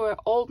go to her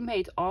Old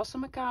Made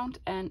Awesome account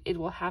and it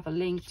will have a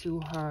link to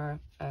her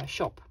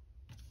shop.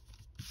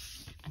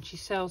 And she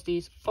sells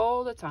these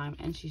all the time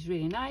and she's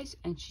really nice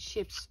and she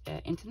ships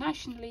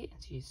internationally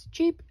and she's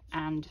cheap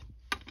and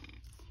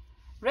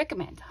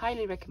recommend,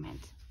 highly recommend.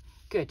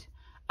 Good.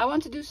 I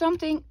want to do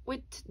something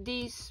with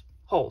these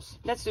holes.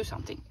 Let's do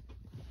something.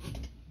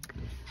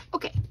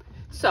 Okay,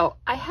 so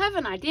I have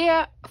an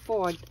idea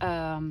for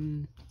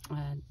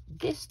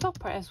this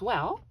stopper as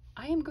well.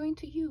 I am going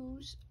to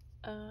use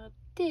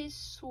this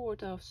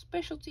sort of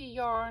specialty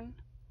yarn.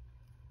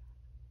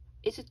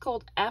 Is it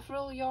called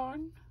Avril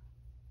yarn?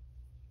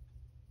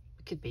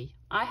 it could be.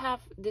 I have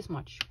this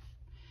much.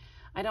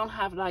 I don't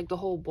have like the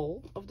whole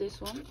bowl of this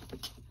one.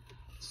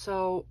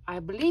 So I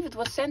believe it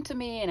was sent to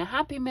me in a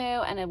happy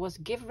mail and it was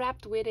gift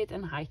wrapped with it,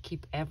 and I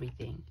keep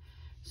everything.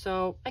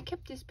 So I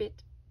kept this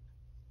bit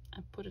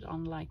and put it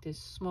on like this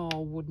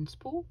small wooden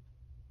spool.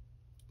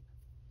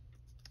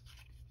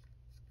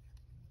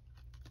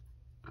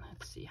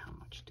 Let's see, how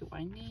much do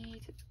I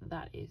need?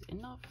 That is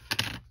enough.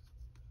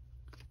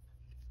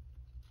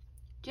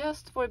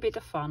 Just for a bit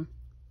of fun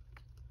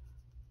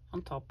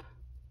on top.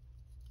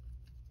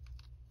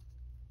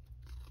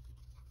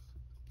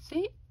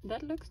 See,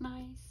 that looks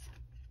nice.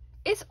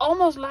 It's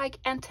almost like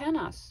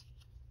antennas.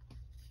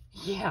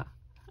 Yeah.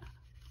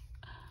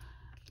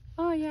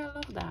 Oh yeah, I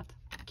love that.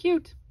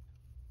 Cute.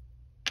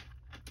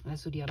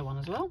 Let's do the other one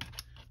as well.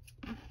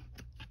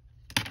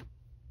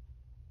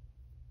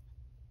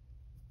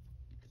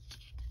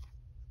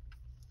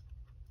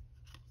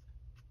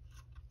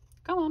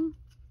 Come on,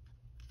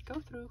 go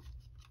through.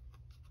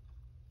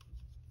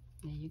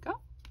 There you go.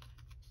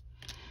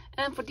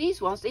 And for these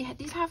ones,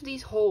 these have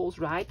these holes,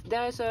 right?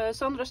 There's a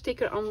Sandra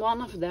sticker on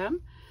one of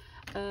them.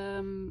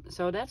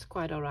 So that's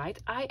quite all right.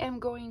 I am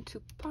going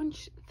to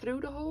punch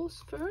through the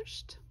holes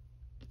first.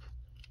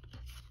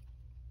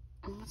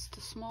 And that's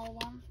the small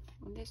one.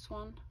 And this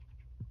one,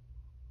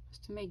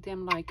 just to make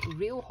them like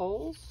real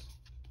holes.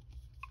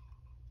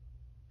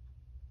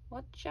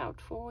 Watch out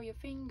for your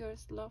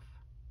fingers, love,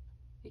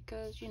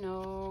 because you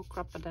know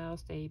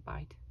crocodiles, they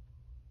bite.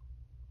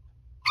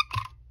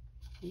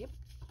 Yep.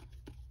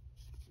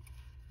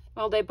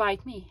 Well, they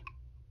bite me.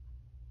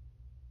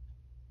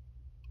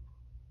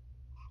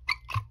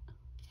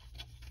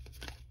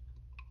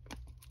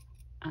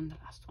 And the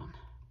last one.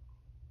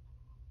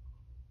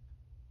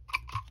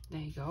 There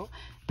you go.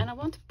 And I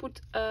want to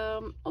put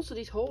also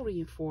these hole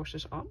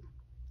reinforcers on.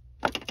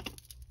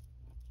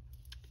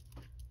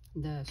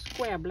 The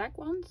square black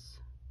ones.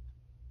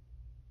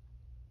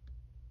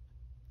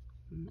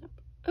 Nope.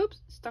 Oops,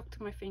 stuck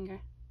to my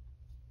finger.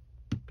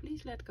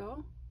 Please let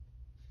go.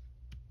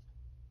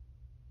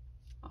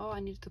 Oh, I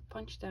need to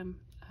punch them,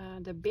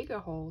 the bigger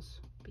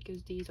holes,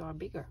 because these are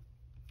bigger.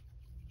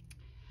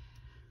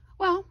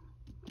 Well,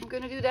 I'm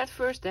gonna do that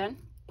first then.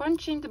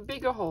 Punching the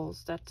bigger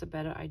holes, that's a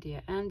better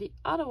idea. And the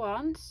other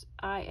ones,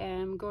 I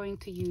am going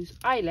to use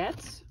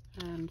eyelets.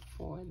 And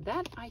for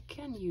that, I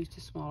can use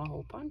the smaller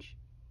hole punch.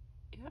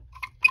 Yeah.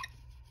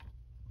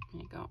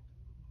 There you go.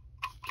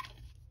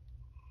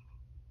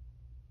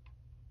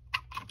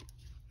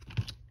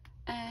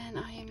 And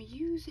I am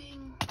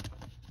using,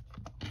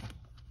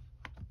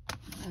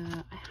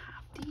 I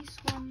have these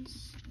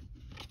ones,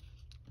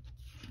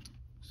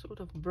 sort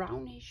of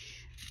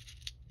brownish.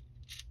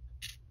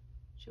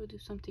 Should we do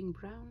something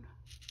brown?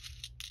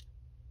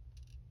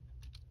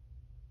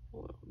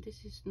 Oh,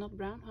 this is not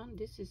brown, huh?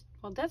 This is,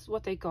 well, that's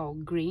what they call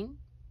green.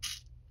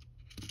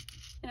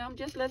 You know, I'm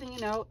just letting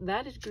you know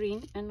that is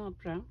green and not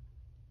brown.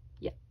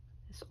 Yeah,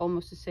 it's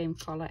almost the same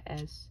color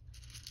as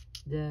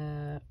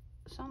the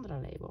Sandra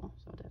label,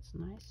 so that's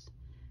nice.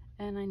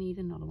 And I need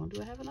another one.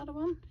 Do I have another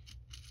one?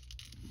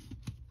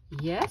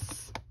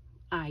 Yes,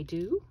 I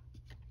do.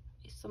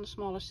 It's on a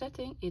smaller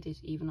setting. It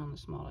is even on a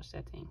smaller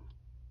setting.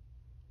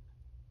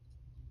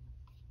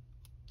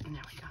 And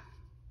there we go.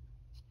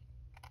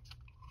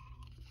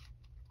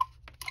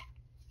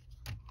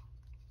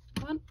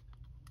 One,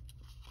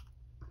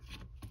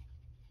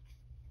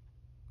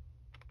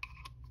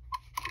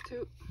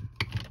 two,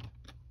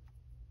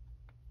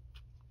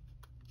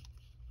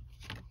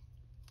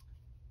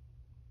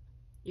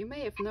 you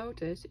may have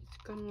noticed it's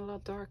gotten a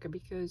lot darker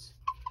because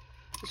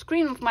the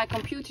screen of my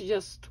computer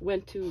just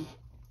went to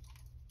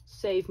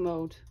save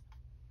mode,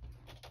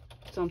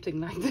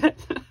 something like that.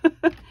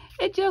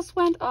 It just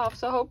went off,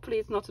 so hopefully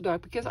it's not too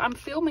dark because I'm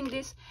filming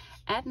this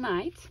at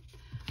night.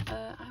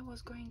 I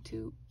was going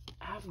to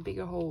have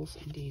bigger holes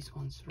in these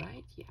ones,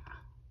 right? Yeah.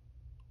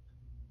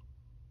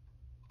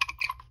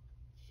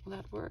 Will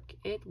that work?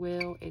 It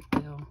will, it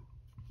will.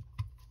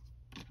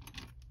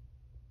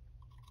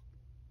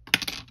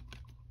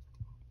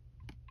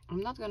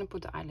 I'm not going to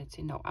put the eyelets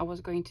in, no. I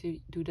was going to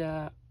do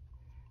the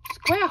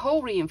square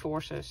hole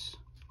reinforcers.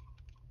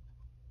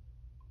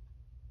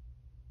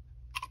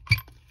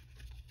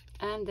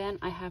 And then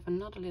I have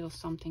another little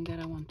something that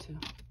I want to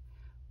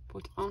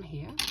put on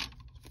here.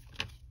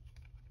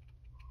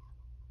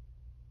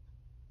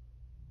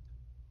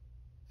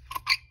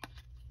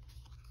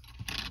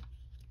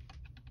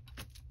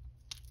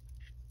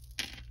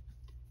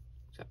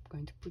 So I'm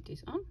going to put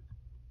this on.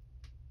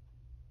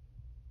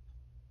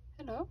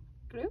 Hello,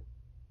 glue.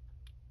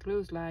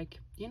 Glue's like,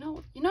 you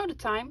know the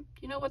time.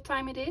 You know what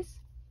time it is?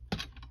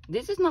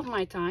 This is not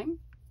my time.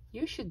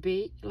 You should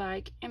be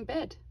like in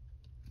bed.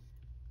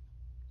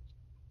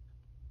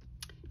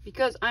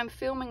 Because I'm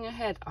filming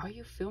ahead. Are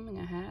you filming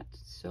ahead?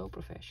 So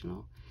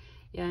professional.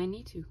 Yeah, I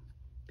need to.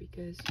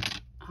 Because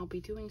I'll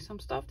be doing some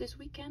stuff this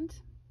weekend.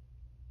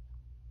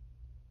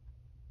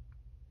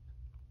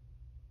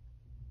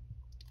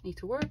 Need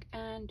to work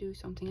and do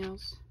something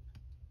else.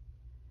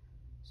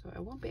 So I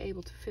won't be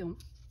able to film.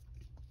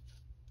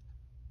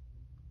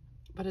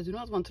 But I do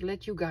not want to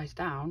let you guys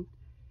down,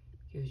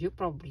 because you're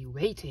probably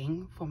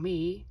waiting for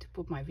me to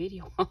put my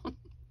video on.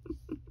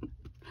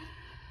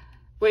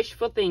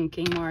 Wishful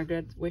thinking,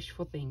 Margaret,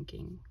 wishful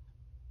thinking.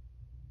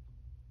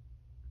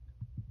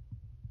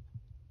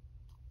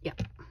 Yeah,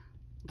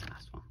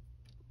 last one.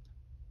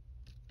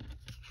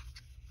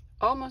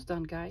 Almost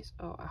done, guys.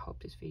 Oh, I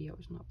hope this video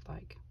is not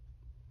like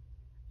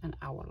an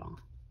hour long.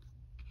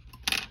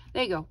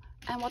 There you go.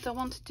 And what I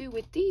want to do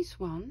with these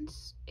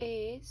ones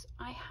is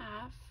I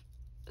have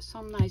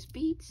some nice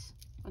beads,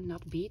 or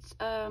not beads,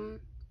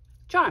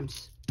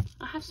 charms.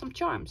 I have some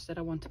charms that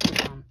I want to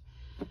put on.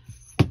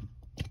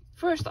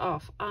 First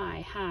off,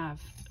 I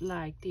have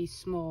like these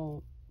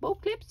small bow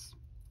clips,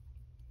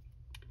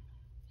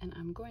 and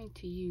I'm going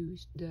to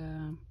use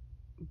the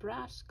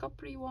brass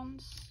coppery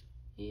ones.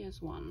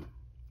 Here's one,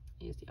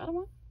 here's the other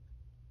one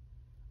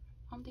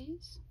on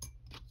these,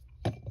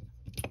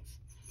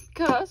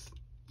 because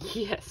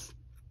yes,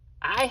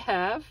 I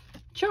have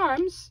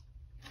charms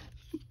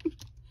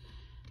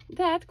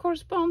that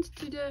correspond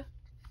to the,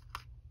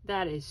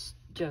 that is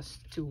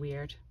just too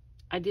weird.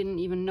 I didn't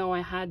even know I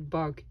had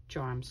bug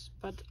charms,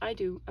 but I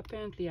do.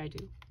 Apparently I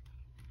do.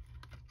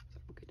 So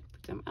I'm going to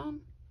put them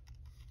on.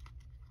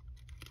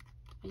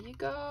 There you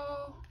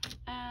go.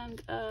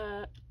 And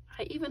I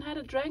even had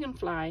a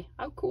dragonfly.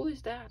 How cool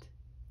is that?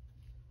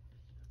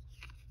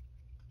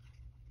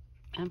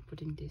 And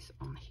putting this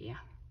on here.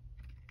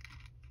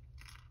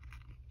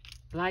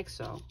 Like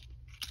so.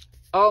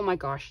 Oh my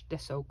gosh, they're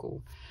so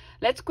cool.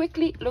 Let's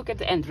quickly look at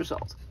the end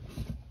result.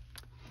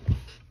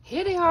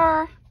 Here they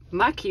are,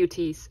 my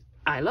cuties.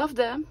 I love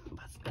them,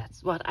 but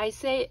that's what I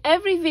say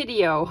every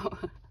video.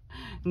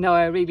 No,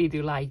 I really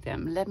do like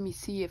them. Let me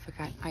see if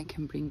I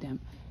can bring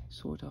them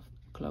sort of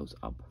close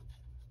up.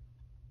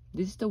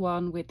 This is the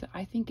one with,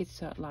 I think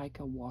it's like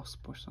a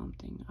wasp or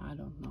something. I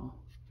don't know.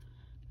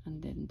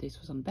 And then this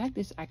was on the back.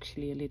 This is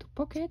actually a little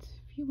pocket,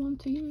 if you want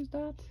to use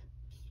that,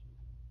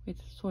 with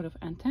sort of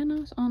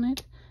antennas on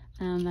it.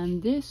 And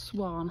then this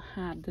one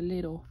had the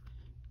little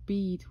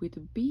bead with a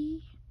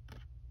bee.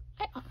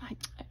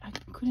 I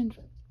couldn't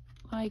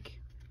like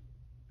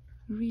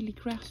really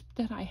grasp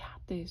that I had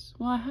this.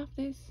 Well, I have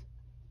this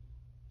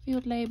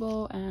field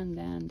label, and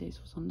then this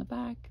was on the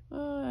back.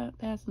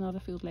 There's another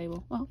field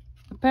label. Well,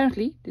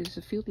 apparently this is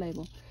a field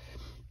label.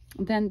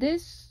 And then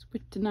this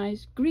with the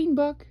nice green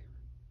bug.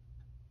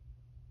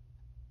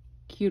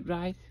 Cute,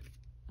 right?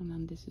 And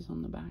then this is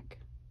on the back.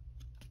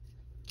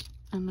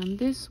 And then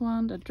this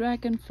one, the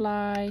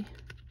dragonfly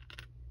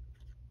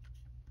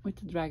with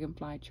the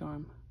dragonfly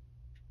charm.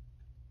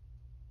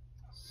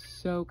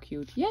 So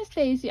cute. Yes,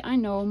 Daisy, I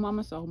know,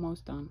 Mama's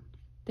almost done.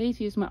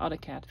 Daisy is my other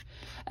cat.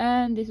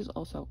 And this is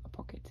also a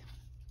pocket.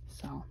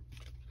 So,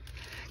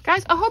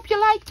 guys, I hope you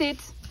liked it.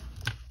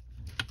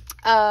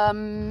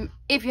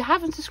 If you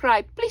haven't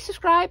subscribed, please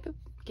subscribe.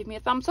 Give me a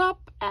thumbs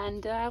up.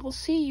 And I will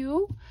see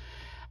you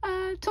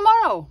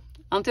tomorrow.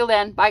 Until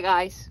then, bye,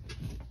 guys.